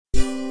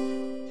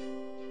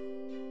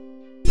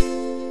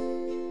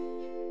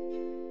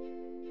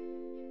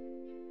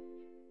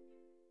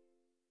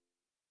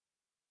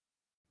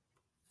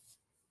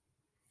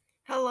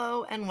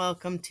and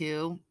welcome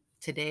to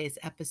today's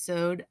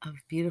episode of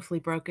Beautifully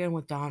Broken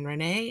with Dawn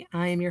Renee.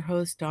 I am your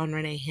host, Dawn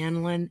Renee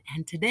Hanlon,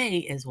 and today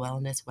is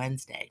Wellness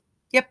Wednesday.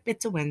 Yep,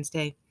 it's a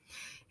Wednesday.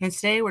 And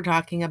today we're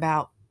talking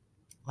about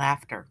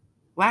laughter.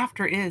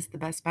 Laughter is the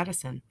best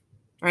medicine,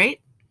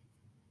 right?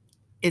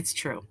 It's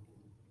true.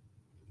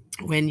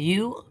 When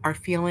you are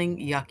feeling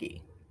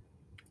yucky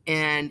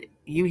and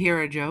you hear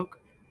a joke,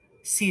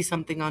 see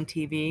something on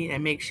TV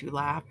that makes you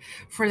laugh,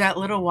 for that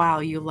little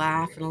while you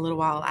laugh, and a little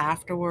while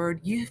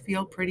afterward, you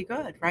feel pretty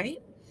good, right?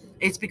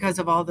 It's because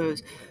of all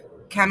those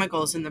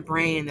chemicals in the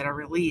brain that are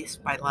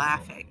released by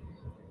laughing.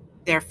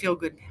 They're feel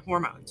good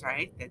hormones,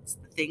 right? That's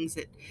the things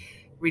that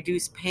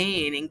reduce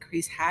pain,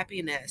 increase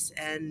happiness,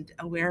 and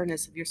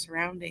awareness of your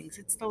surroundings.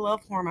 It's the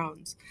love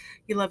hormones.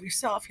 You love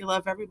yourself, you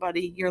love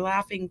everybody. You're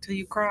laughing till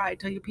you cry,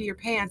 till you pee your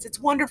pants.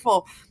 It's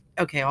wonderful.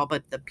 Okay, all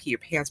but the pee your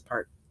pants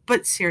part.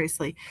 But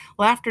seriously,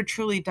 laughter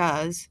truly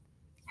does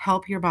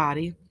help your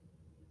body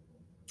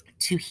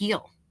to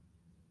heal.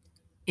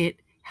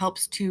 It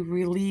helps to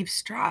relieve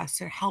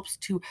stress. It helps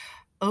to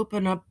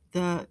open up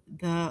the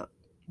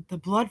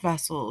blood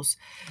vessels,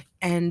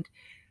 and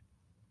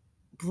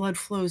blood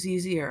flows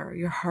easier.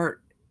 Your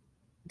heart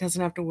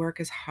doesn't have to work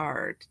as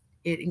hard.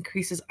 It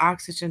increases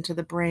oxygen to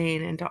the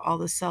brain and to all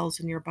the cells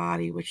in your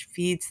body, which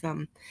feeds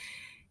them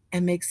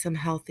and makes them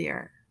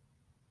healthier.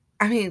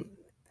 I mean,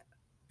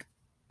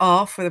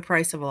 all for the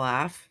price of a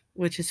laugh,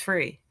 which is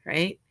free,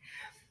 right?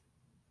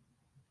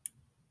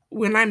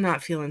 When I'm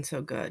not feeling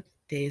so good,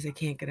 days I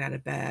can't get out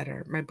of bed,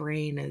 or my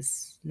brain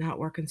is not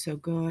working so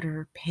good,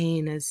 or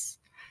pain is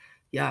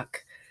yuck.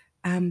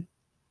 Um,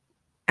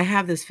 I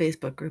have this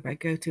Facebook group I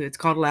go to. It's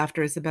called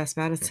Laughter is the Best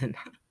Medicine.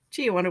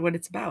 Gee, I wonder what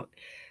it's about.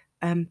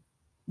 Um,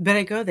 but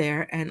I go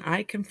there and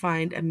I can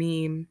find a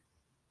meme,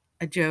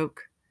 a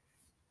joke,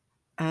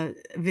 a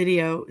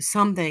video,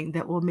 something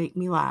that will make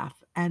me laugh.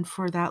 And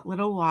for that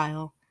little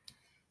while,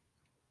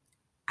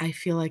 I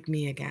feel like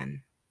me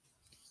again.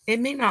 It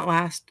may not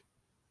last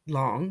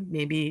long,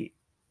 maybe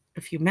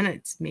a few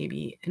minutes,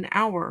 maybe an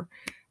hour,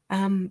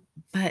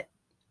 but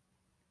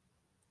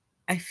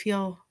I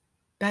feel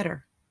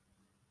better.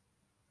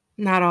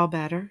 Not all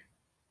better,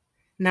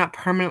 not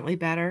permanently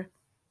better,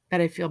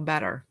 but I feel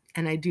better.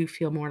 And I do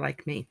feel more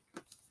like me.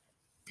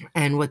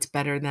 And what's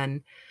better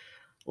than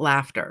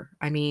laughter?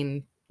 I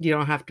mean, you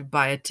don't have to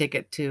buy a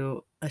ticket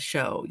to a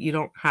show. You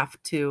don't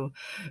have to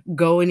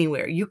go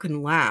anywhere. You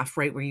can laugh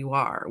right where you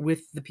are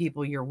with the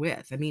people you're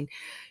with. I mean,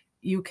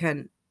 you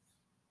can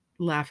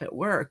laugh at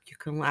work, you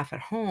can laugh at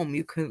home,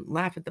 you can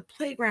laugh at the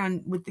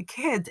playground with the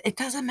kids. It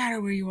doesn't matter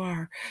where you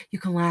are. You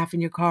can laugh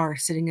in your car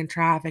sitting in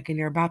traffic and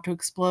you're about to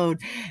explode,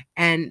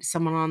 and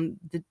someone on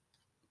the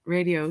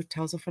radio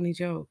tells a funny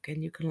joke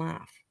and you can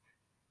laugh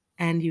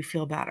and you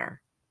feel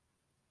better,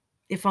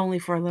 if only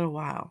for a little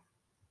while.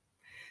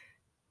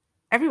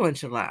 Everyone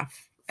should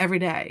laugh every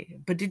day.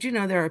 But did you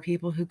know there are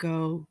people who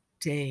go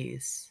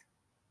days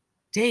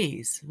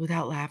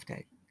without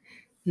laughing?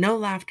 No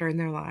laughter in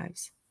their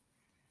lives.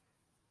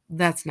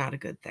 That's not a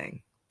good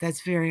thing.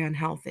 That's very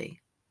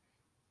unhealthy.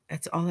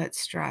 That's all that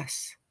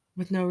stress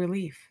with no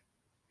relief.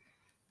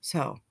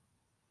 So,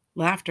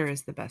 laughter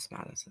is the best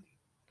medicine.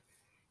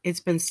 It's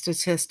been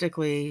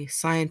statistically,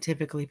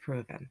 scientifically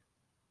proven.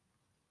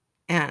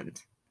 And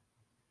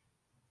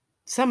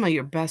some of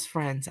your best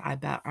friends, I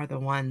bet, are the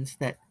ones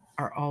that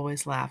are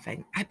always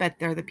laughing. I bet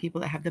they're the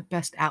people that have the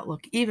best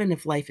outlook, even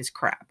if life is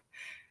crap.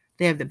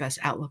 They have the best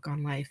outlook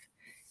on life,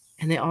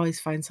 and they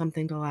always find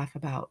something to laugh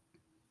about.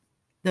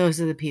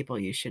 Those are the people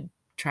you should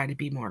try to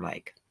be more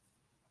like.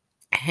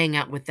 Hang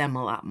out with them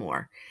a lot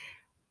more.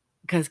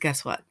 Because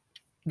guess what?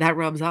 That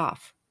rubs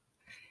off.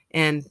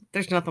 And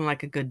there's nothing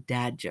like a good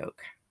dad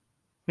joke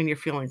when you're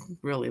feeling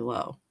really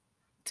low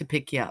to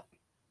pick you up.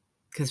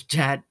 Because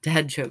dad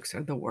jokes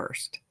are the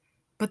worst,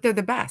 but they're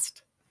the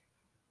best.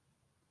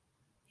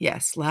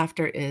 Yes,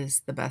 laughter is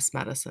the best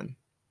medicine,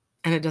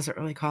 and it doesn't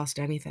really cost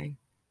anything.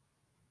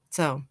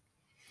 So,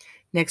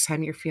 next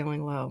time you're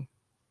feeling low,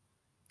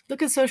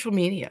 look at social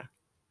media.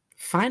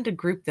 Find a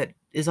group that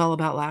is all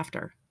about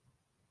laughter.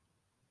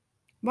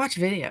 Watch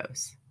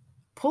videos.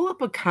 Pull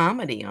up a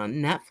comedy on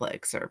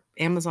Netflix or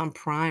Amazon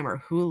Prime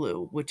or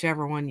Hulu,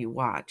 whichever one you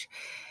watch,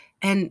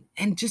 and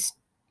just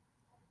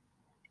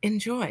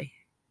enjoy.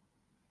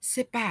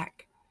 Sit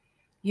back.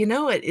 You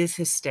know it is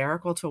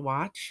hysterical to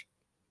watch,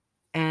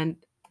 and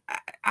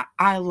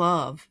I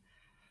love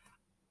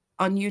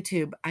on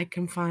YouTube. I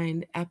can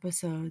find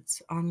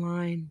episodes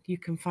online. You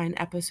can find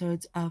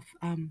episodes of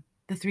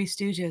the Three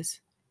Stooges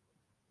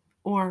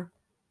or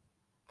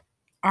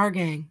Our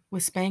Gang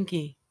with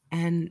Spanky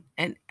and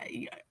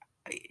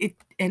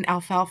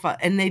Alfalfa,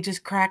 and they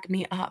just crack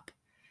me up.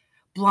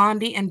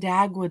 Blondie and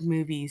Dagwood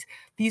movies.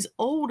 These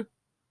old,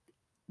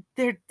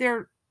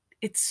 they're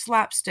it's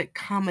slapstick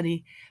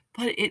comedy,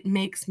 but it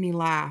makes me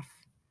laugh.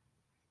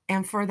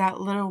 And for that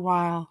little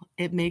while,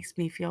 it makes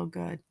me feel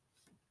good.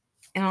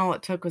 And all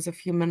it took was a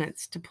few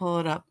minutes to pull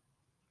it up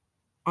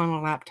on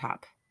a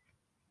laptop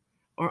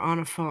or on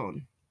a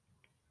phone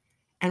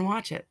and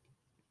watch it.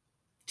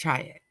 Try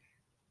it.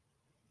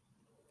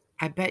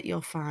 I bet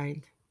you'll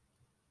find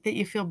that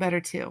you feel better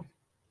too.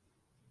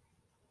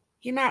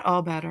 You're not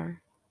all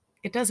better.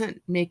 It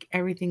doesn't make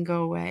everything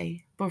go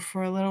away, but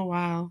for a little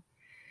while,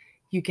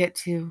 you get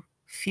to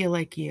feel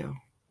like you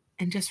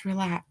and just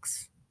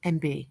relax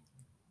and be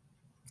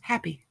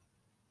happy.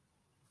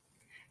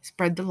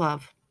 Spread the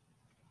love.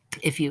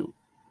 If you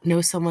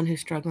know someone who's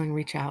struggling,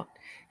 reach out.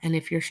 And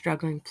if you're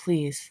struggling,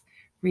 please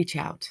reach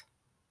out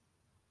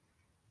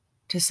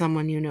to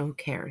someone you know who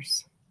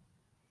cares.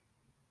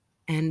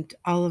 And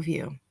all of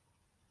you,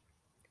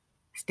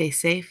 stay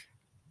safe,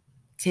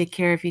 take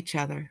care of each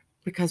other,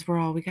 because we're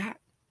all we got.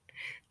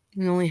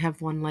 We only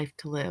have one life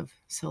to live,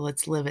 so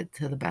let's live it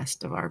to the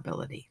best of our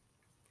ability.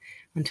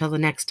 Until the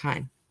next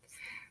time,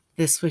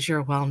 this was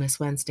your Wellness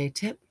Wednesday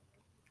tip.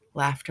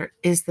 Laughter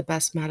is the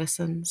best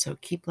medicine, so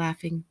keep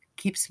laughing,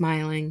 keep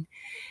smiling,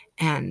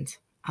 and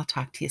I'll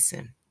talk to you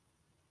soon.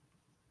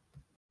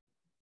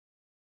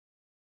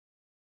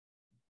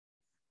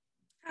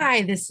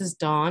 Hi, this is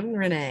Dawn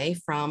Renee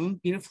from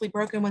Beautifully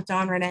Broken with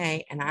Dawn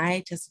Renee, and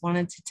I just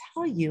wanted to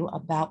tell you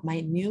about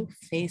my new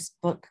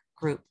Facebook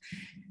group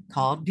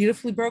called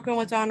Beautifully Broken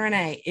with Dawn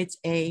Renee. It's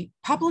a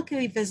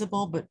publicly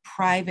visible but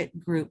private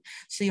group,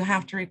 so you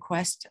have to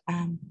request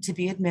to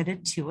be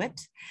admitted to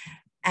it.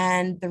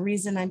 And the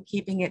reason I'm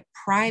keeping it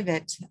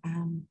private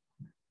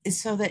is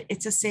so that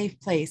it's a safe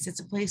place. It's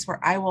a place where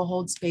I will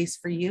hold space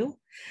for you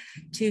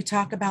to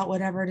talk about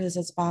whatever it is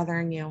that's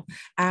bothering you.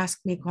 Ask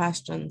me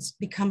questions,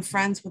 become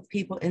friends with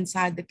people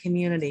inside the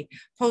community,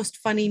 post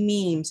funny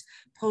memes,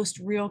 post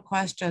real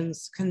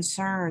questions,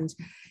 concerns.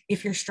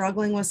 If you're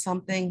struggling with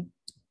something,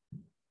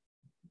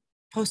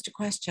 post a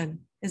question.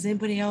 Has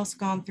anybody else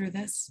gone through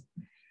this?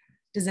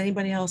 Does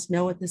anybody else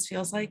know what this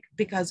feels like?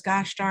 Because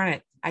gosh darn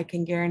it, I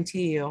can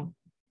guarantee you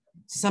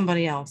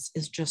somebody else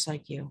is just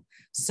like you.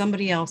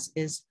 Somebody else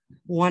is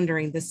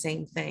wondering the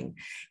same thing.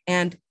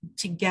 And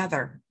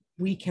together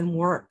we can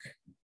work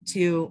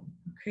to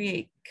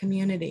create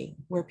community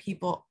where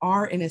people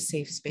are in a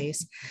safe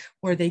space,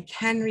 where they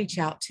can reach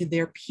out to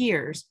their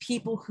peers,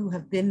 people who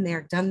have been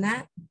there, done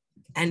that,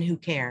 and who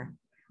care.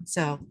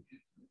 So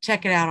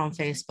check it out on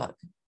Facebook,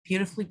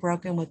 Beautifully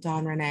Broken with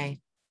Dawn Renee,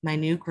 my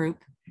new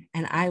group.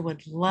 And I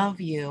would love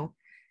you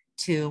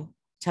to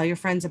tell your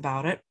friends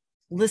about it,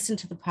 listen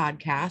to the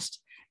podcast,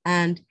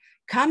 and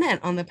comment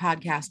on the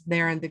podcast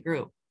there in the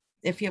group.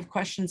 If you have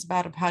questions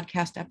about a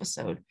podcast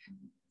episode,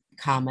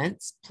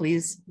 comments,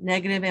 please,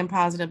 negative and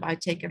positive, I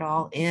take it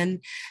all in,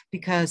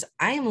 because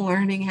I am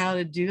learning how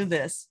to do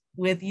this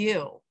with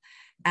you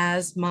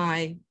as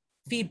my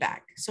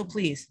feedback. So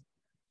please,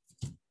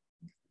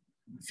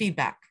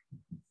 feedback,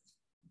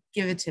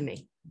 give it to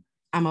me.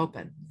 I'm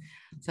open.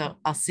 So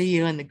I'll see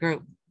you in the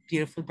group,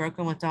 Beautifully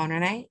Broken with Dawn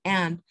Renee,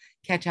 and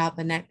catch out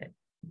the next.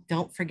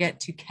 Don't forget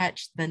to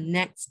catch the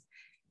next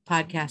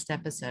podcast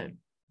episode.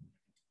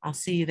 I'll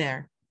see you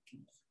there.